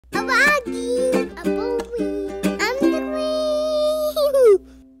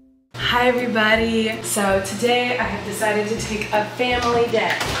Hi everybody. So today I have decided to take a family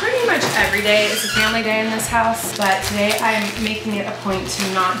day. Pretty much every day is a family day in this house, but today I'm making it a point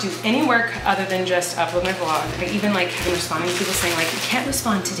to not do any work other than just upload my vlog. I even like have been responding to people saying like, you can't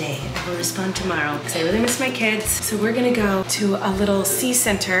respond today, I will respond tomorrow, because I really miss my kids. So we're gonna go to a little sea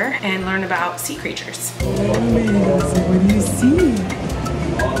center and learn about sea creatures. Oh, so what do you see?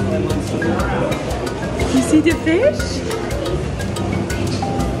 You see the fish?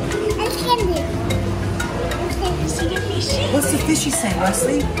 What's the fishy say,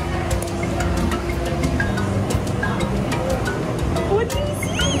 Wesley? What do you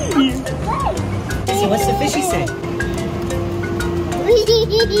see? So what's the fishy say?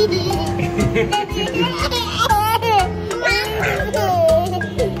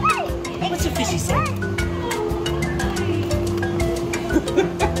 What's the fishy say?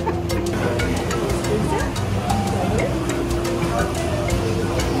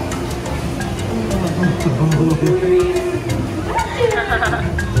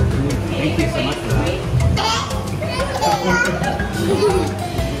 Thank you so much for that.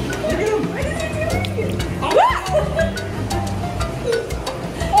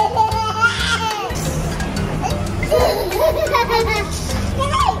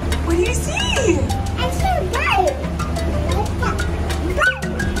 What do you see? I see a bird.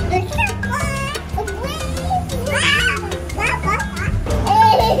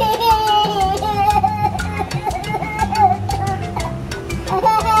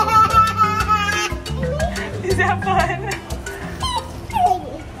 Is that fun?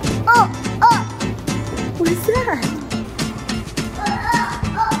 What is that?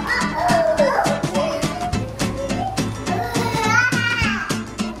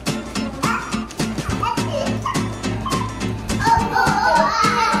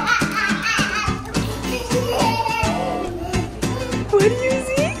 What do you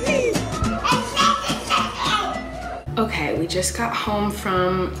see? Okay, we just got home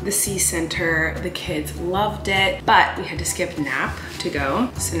from the sea center. The kids loved it, but we had to skip nap to go.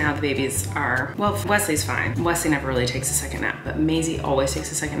 So now the babies are, well, Wesley's fine. Wesley never really takes a second nap, but Maisie always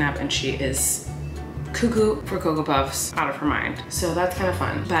takes a second nap and she is cuckoo for Cocoa Puffs, out of her mind. So that's kind of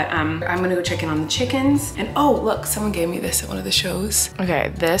fun. But I'm gonna go check in on the chickens. And oh, look, someone gave me this at one of the shows.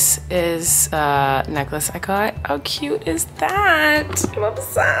 Okay, this is the necklace I got. How cute is that? I'm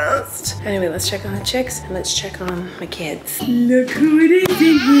obsessed. Anyway, let's check on the chicks and let's check on my kids. Look who it is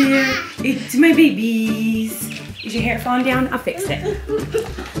in here. It's my babies. Is your hair falling down? I'll fix it.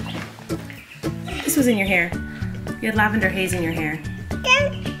 This was in your hair. You had lavender haze in your hair.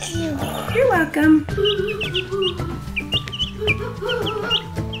 Thank you. You're welcome.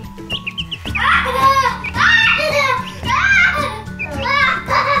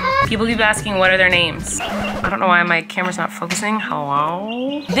 People keep asking what are their names. I don't know why my camera's not focusing.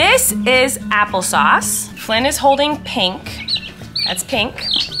 Hello? This is applesauce. Flynn is holding Pink. That's Pink.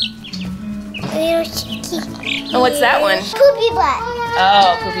 Little cheeky. Oh, what's that one? Poopy butt.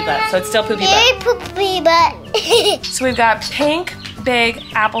 Oh, Poopy Butt. So it's still Poopy Butt. Poopy butt. So we've got Pink, Big,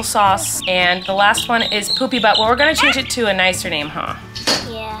 Applesauce, and the last one is Poopy Butt. Well, we're gonna change it to a nicer name, huh?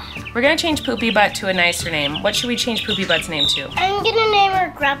 Yeah. We're gonna change Poopy Butt to a nicer name. What should we change Poopy Butt's name to? I'm gonna name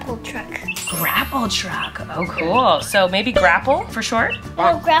her Grapple Truck. Grapple Truck. Oh, cool. So maybe Grapple for short?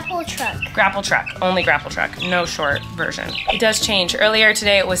 No, Grapple Truck. Grapple Truck. Only Grapple Truck. No short version. It does change. Earlier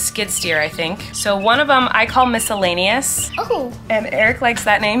today it was Skid Steer, I think. So one of them I call Miscellaneous. Oh. And Eric likes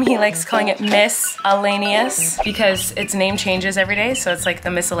that name. He likes calling it Miscellaneous because its name changes every day. So it's like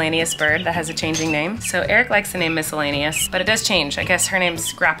the miscellaneous bird that has a changing name. So Eric likes the name Miscellaneous, but it does change. I guess her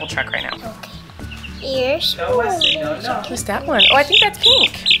name's Grapple Truck right now. Okay. Ears. No, Wesley, no. Who's that one? Oh, I think that's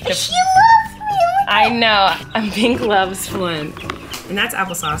Pink. She loves me. I know. Pink loves Flynn. And that's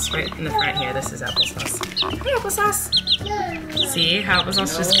applesauce right in the front here. This is applesauce. Hey, applesauce. See how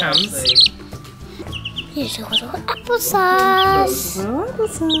applesauce just comes? Here's a little applesauce. Oh,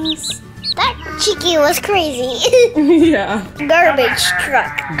 applesauce. That cheeky was crazy. Yeah. Garbage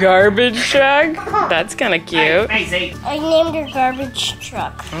truck. Garbage truck? That's kind of cute. Maisie. I named her Garbage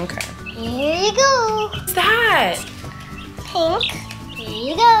Truck. Okay. Here you go. What's that? Pink. Here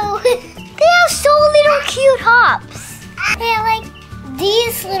you go. They have so little cute hops. They have like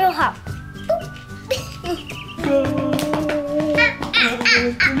these little hops.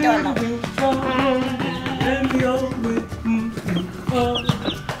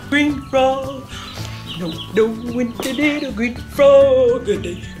 Green frog, No, when the little green frog in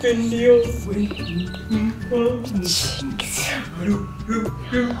the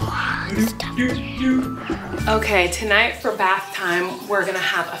Okay, tonight for bath time, we're gonna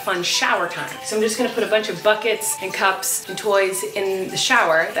have a fun shower time. So I'm just gonna put a bunch of buckets and cups and toys in the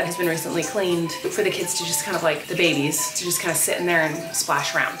shower that has been recently cleaned for the kids to just kind of like, the babies, to just kind of sit in there and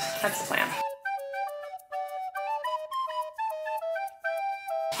splash around. That's the plan.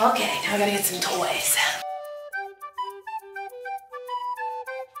 Okay, now I gotta get some toys.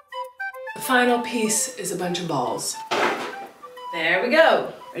 The final piece is a bunch of balls. There we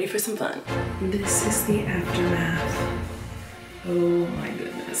go. Ready for some fun. This is the aftermath. Oh my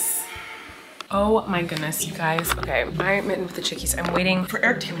goodness. Oh my goodness, you guys. Okay, I'm in with the chickies. I'm waiting for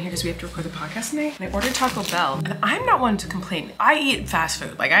Eric to come in here because we have to record the podcast today. And I ordered Taco Bell. And I'm not one to complain. I eat fast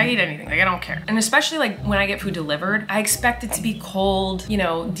food. Like, I eat anything. Like, I don't care. And especially like when I get food delivered, I expect it to be cold. You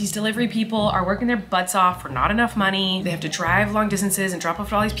know, these delivery people are working their butts off for not enough money. They have to drive long distances and drop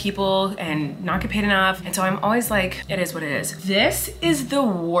off all these people and not get paid enough. And so I'm always like, it is what it is. This is the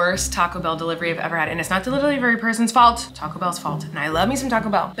worst Taco Bell delivery I've ever had. And it's not the delivery person's fault. Taco Bell's fault. And I love me some Taco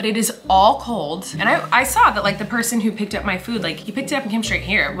Bell. But it is all cold. And I saw that like the person who picked up my food, like he picked it up and came straight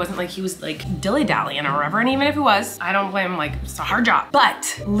here. It wasn't like he was like dilly-dallying or whatever. And even if it was, I don't blame him, like it's a hard job.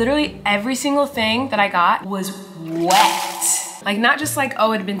 But literally every single thing that I got was wet. Like not just like,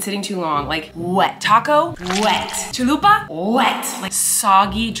 oh, it had been sitting too long, like wet. Taco, wet. Chalupa, wet. Like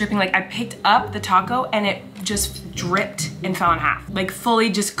soggy, dripping. Like I picked up the taco and it just dripped and fell in half. Like fully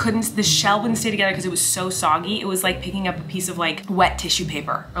just couldn't, the shell wouldn't stay together because it was so soggy. It was like picking up a piece of like wet tissue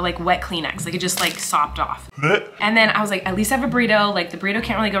paper or like wet Kleenex. Like it just like sopped off. And then I was like, at least I have a burrito. Like the burrito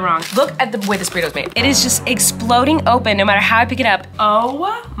can't really go wrong. Look at the way this burrito's made. It is just exploding open no matter how I pick it up.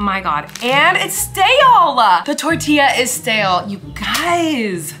 Oh my God. And it's stale. The tortilla is stale. You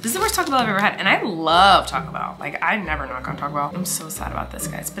guys, this is the worst Taco Bell I've ever had. And I love Taco Bell. Like I never knock on Taco Bell. I'm so sad about this,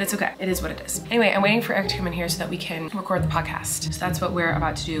 guys, but it's okay. It is what it is. Anyway, I'm waiting for Eric to come in here so that we can record the podcast. So that's what we're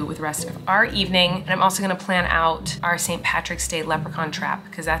about to do with the rest of our evening. And I'm also gonna plan out our St. Patrick's Day leprechaun trap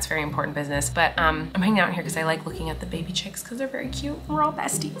because that's very important business. But I'm hanging out here because I like looking at the baby chicks because they're very cute. We're all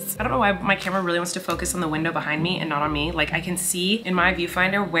besties. I don't know why my camera really wants to focus on the window behind me and not on me. Like I can see in my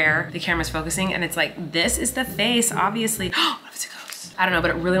viewfinder where the camera's focusing and it's like, this is the face, obviously. What if it's a ghost? I don't know,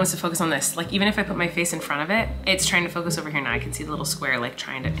 but it really wants to focus on this. Like even if I put my face in front of it, it's trying to focus over here now. I can see the little square like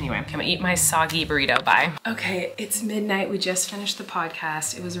trying to, anyway, I'm gonna eat my soggy burrito, bye. Okay, it's midnight. We just finished the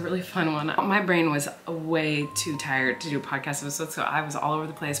podcast. It was a really fun one. My brain was way too tired to do a podcast. So I was all over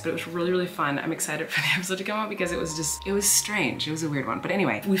the place, but it was really, really fun. I'm excited for the episode to come out because it was strange. It was a weird one. But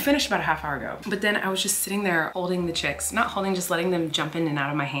anyway, we finished about a half hour ago. But then I was just sitting there holding the chicks, not holding, just letting them jump in and out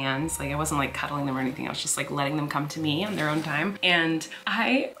of my hands. Like I wasn't like cuddling them or anything. I was just like letting them come to me on their own time. And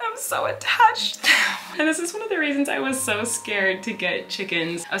I am so attached. And this is one of the reasons I was so scared to get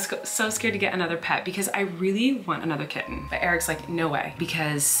chickens. I was so scared to get another pet because I really want another kitten. But Eric's like, no way,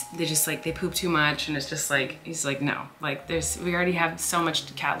 because they just like, they poop too much and it's just like, he's like, no, like we already have so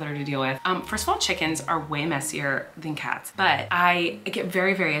much cat litter to deal with. First of all, chickens are way messier than cats, but I get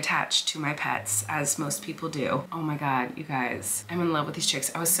very, very attached to my pets, as most people do. Oh my God, you guys, I'm in love with these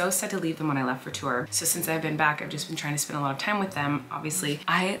chicks. I was so sad to leave them when I left for tour. So since I've been back, I've just been trying to spend a lot of time with them. Obviously,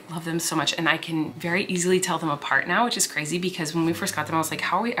 I love them so much and I can very easily tell them apart now, which is crazy because when we first got them, I was like,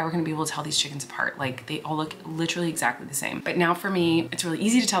 how are we ever gonna be able to tell these chickens apart? Like they all look literally exactly the same. But now for me, it's really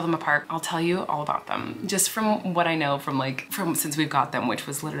easy to tell them apart. I'll tell you all about them just from what I know from since we've got them, which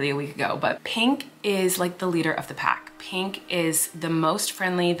was literally a week ago. But Pink is like the leader of the pack. Pink is the most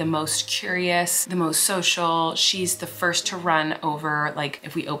friendly, the most curious, the most social. She's the first to run over, like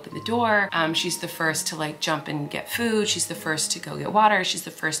if we open the door, she's the first to like jump and get food. She's the first to go get water. She's the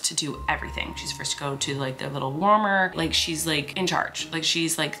first to do everything. She's first to go to like their little warmer. Like she's like in charge. Like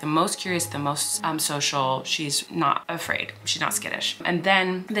she's like the most curious, the most social. She's not afraid. She's not skittish. And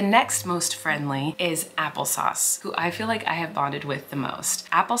then the next most friendly is Applesauce, who I feel like I have bonded with the most.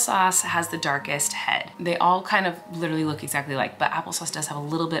 Applesauce has the darkest head. They all kind of literally look exactly alike, but Applesauce does have a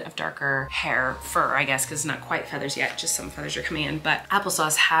little bit of darker hair, fur, I guess, because it's not quite feathers yet, just some feathers are coming in, but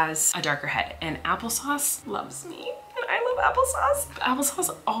Applesauce has a darker head, and Applesauce loves me. I love Applesauce.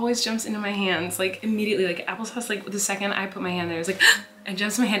 Applesauce always jumps into my hands, like immediately. Like Applesauce, like the second I put my hand there, it's like, and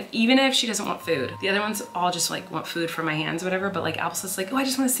jumps in my hand, even if she doesn't want food. The other ones all just like want food from my hands or whatever, but like Applesauce is like, oh, I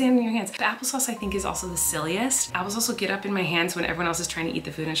just want to stand in your hands. But Applesauce I think is also the silliest. Applesauce will get up in my hands when everyone else is trying to eat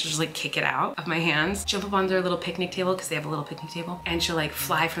the food and she'll just like kick it out of my hands, jump up on their little picnic table because they have a little picnic table, and she'll like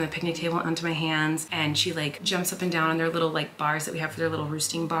fly from the picnic table onto my hands, and she like jumps up and down on their little like bars that we have for their little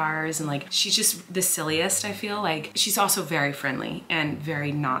roosting bars, and like she's just the silliest. I feel like she's also very friendly and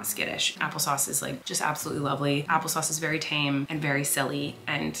very not skittish. Applesauce is like just absolutely lovely. Applesauce is very tame and very silly,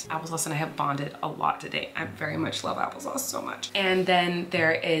 and Applesauce and I have bonded a lot today. I very much love Applesauce so much. And then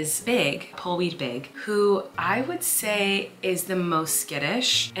there is Big, Pullweed Big, who I would say is the most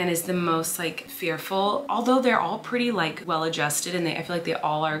skittish and is the most like fearful, although they're all pretty like well adjusted, and I feel like they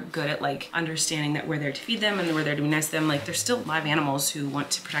all are good at like understanding that we're there to feed them and we're there to be nice to them. Like they're still live animals who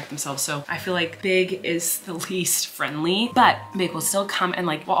want to protect themselves. So I feel like Big is the least friendly, but Big will still come and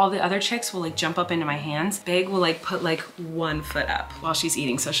like, while all the other chicks will like jump up into my hands, Big will like put like one foot up while she's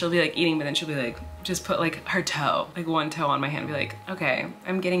eating. So she'll be like eating, but then she'll be like, just put like her toe, like one toe on my hand, and be like, okay,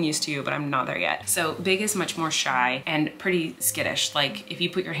 I'm getting used to you, but I'm not there yet. So Big is much more shy and pretty skittish. Like if you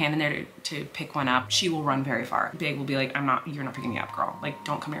put your hand in there to pick one up, she will run very far. Big will be like, you're not picking me up, girl. Like,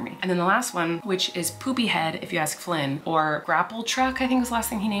 don't come near me. And then the last one, which is Poopy Head, if you ask Flynn, or Grapple Truck, I think was the last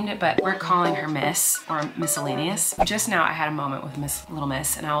thing he named it, but we're calling her Miss or Miscellaneous. Just now I had a moment with Little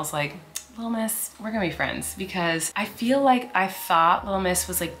Miss, and I was like, Little Miss, we're gonna be friends, because I feel like I thought Little Miss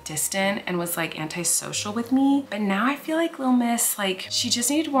was like distant and was like antisocial with me, but now I feel like Little Miss, like she just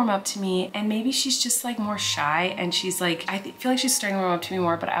needed to warm up to me, and maybe she's just like more shy, and she's like, I feel like she's starting to warm up to me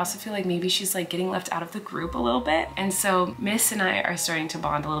more, but I also feel like maybe she's like getting left out of the group a little bit. And so Miss and I are starting to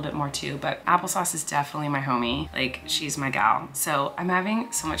bond a little bit more too, but Applesauce is definitely my homie. Like she's my gal. So I'm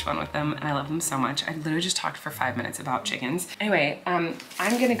having so much fun with them and I love them so much. I literally just talked for 5 minutes about chickens. Anyway, I'm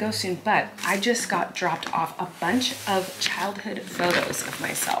gonna go soon, but I just got dropped off a bunch of childhood photos of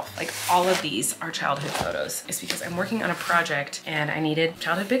myself. Like all of these are childhood photos. It's because I'm working on a project and I needed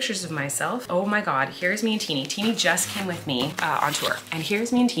childhood pictures of myself. Oh my God, here's me and Teeny. Teeny just came with me on tour. And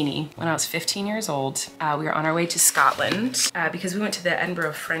here's me and Teeny when I was 15 years old. We were on our way to Scotland because we went to the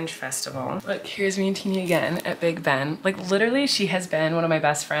Edinburgh Fringe Festival. Look, here's me and Teeny again at Big Ben. Like literally she has been one of my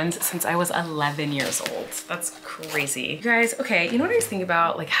best friends since I was 11 years old. That's crazy. You guys, okay, you know what I was thinking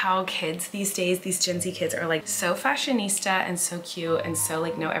about? Like how kids these days, these Gen Z kids are like so fashionista and so cute and so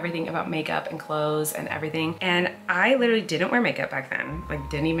like know everything about makeup and clothes and everything. And I literally didn't wear makeup back then. Like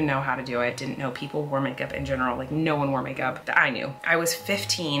didn't even know how to do it. Didn't know people wore makeup in general. Like no one wore makeup that I knew. I was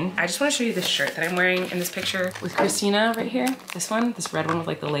 15. I just want to show you this shirt that I'm wearing in this picture with Christina right here. This one, this red one with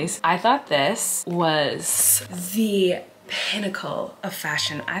like the lace. I thought this was the pinnacle of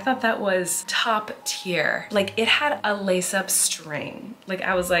fashion. I thought that was top tier. Like it had a lace up string. Like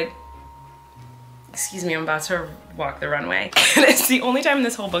I was like, excuse me, I'm about to walk the runway. And it's the only time in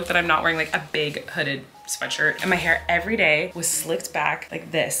this whole book that I'm not wearing like a big hooded sweatshirt, and my hair every day was slicked back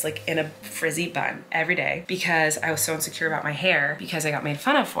like this, like in a frizzy bun every day, because I was so insecure about my hair because I got made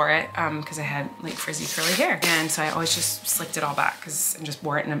fun of for it because I had like frizzy curly hair. And so I always just slicked it all back and just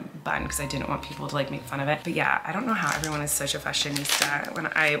wore it in a bun because I didn't want people to like make fun of it. But yeah, I don't know how everyone is such a fashionista when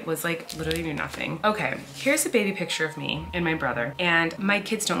I was like literally knew nothing. Okay, here's a baby picture of me and my brother, and my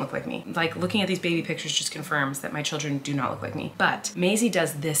kids don't look like me. Like looking at these baby pictures just confirms that my children do not look like me. But Maisie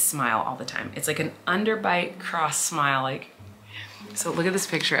does this smile all the time. It's like an underbite cross smile, like, so look at this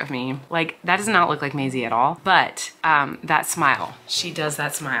picture of me. Like that does not look like Maisie at all, but that smile, she does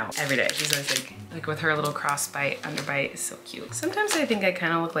that smile every day. She's always like with her little cross bite, underbite, is so cute. Sometimes I think I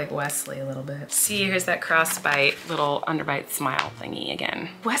kind of look like Wesley a little bit. See, here's that cross bite, little underbite smile thingy again.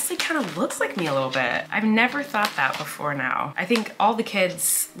 Wesley kind of looks like me a little bit. I've never thought that before now. I think all the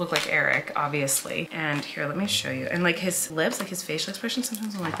kids look like Eric, obviously. And here, let me show you. And like his lips, like his facial expression,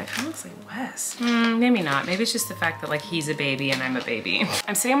 sometimes I'm like, that kind of looks like Wes. Maybe not. Maybe it's just the fact that like he's a baby and I'm a baby.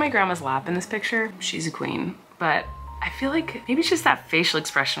 I'm sitting on my grandma's lap in this picture. She's a queen, but I feel like maybe it's just that facial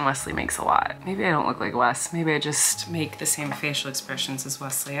expression Wesley makes a lot. Maybe I don't look like Wes. Maybe I just make the same facial expressions as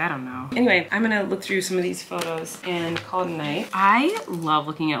Wesley. I don't know. Anyway, I'm gonna look through some of these photos and call it a night. I love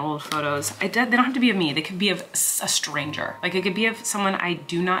looking at old photos. They don't have to be of me. They could be of a stranger. Like it could be of someone I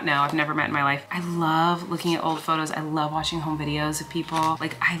do not know, I've never met in my life. I love looking at old photos. I love watching home videos of people.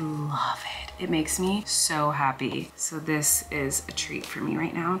 Like I love it. It makes me so happy. So this is a treat for me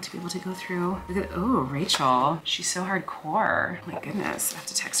right now to be able to go through. Look at, oh, Rachel. She's so hardcore. My goodness, I have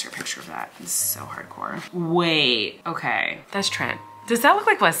to text her a picture of that. It's so hardcore. Wait, okay. That's Trent. Does that look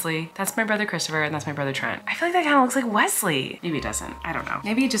like Wesley? That's my brother Christopher and that's my brother Trent. I feel like that kind of looks like Wesley. Maybe it doesn't, I don't know.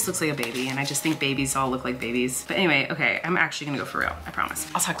 Maybe it just looks like a baby and I just think babies all look like babies. But anyway, okay, I'm actually gonna go for real, I promise.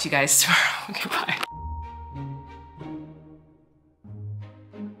 I'll talk to you guys tomorrow, okay, bye.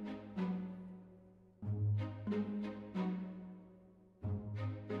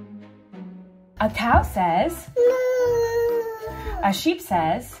 A cow says. A sheep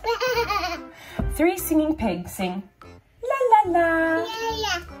says. 3 singing pigs sing. La la la.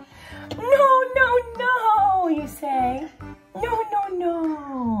 No, no, no, you say. No, no,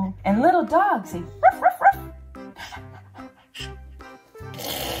 no. And little dogs say. Ruff, ruff, ruff.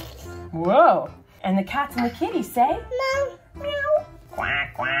 Whoa. And the cats and the kitties say. Meow, meow.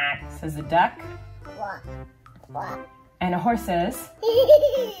 Quack, quack, says the duck. Quack, quack. And a horse says.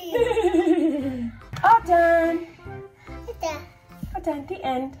 All done. All done, the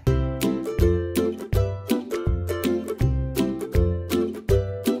end.